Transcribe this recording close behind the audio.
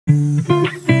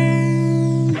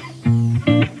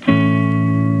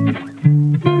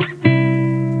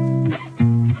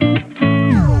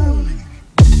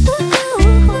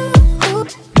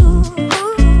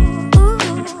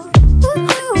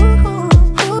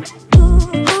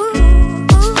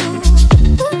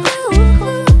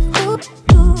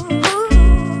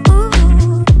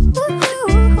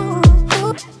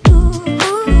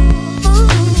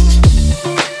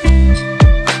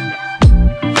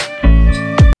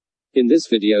In this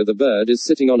video the bird is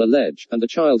sitting on a ledge, and the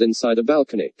child inside a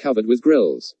balcony, covered with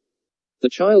grills. The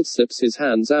child slips his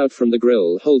hands out from the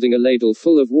grill holding a ladle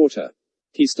full of water.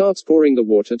 He starts pouring the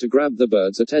water to grab the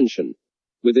bird's attention.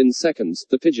 Within seconds,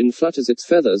 the pigeon flutters its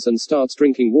feathers and starts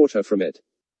drinking water from it.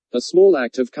 A small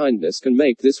act of kindness can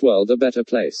make this world a better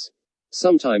place.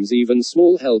 Sometimes even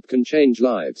small help can change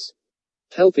lives.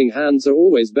 Helping hands are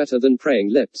always better than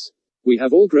praying lips. We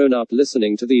have all grown up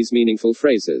listening to these meaningful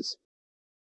phrases.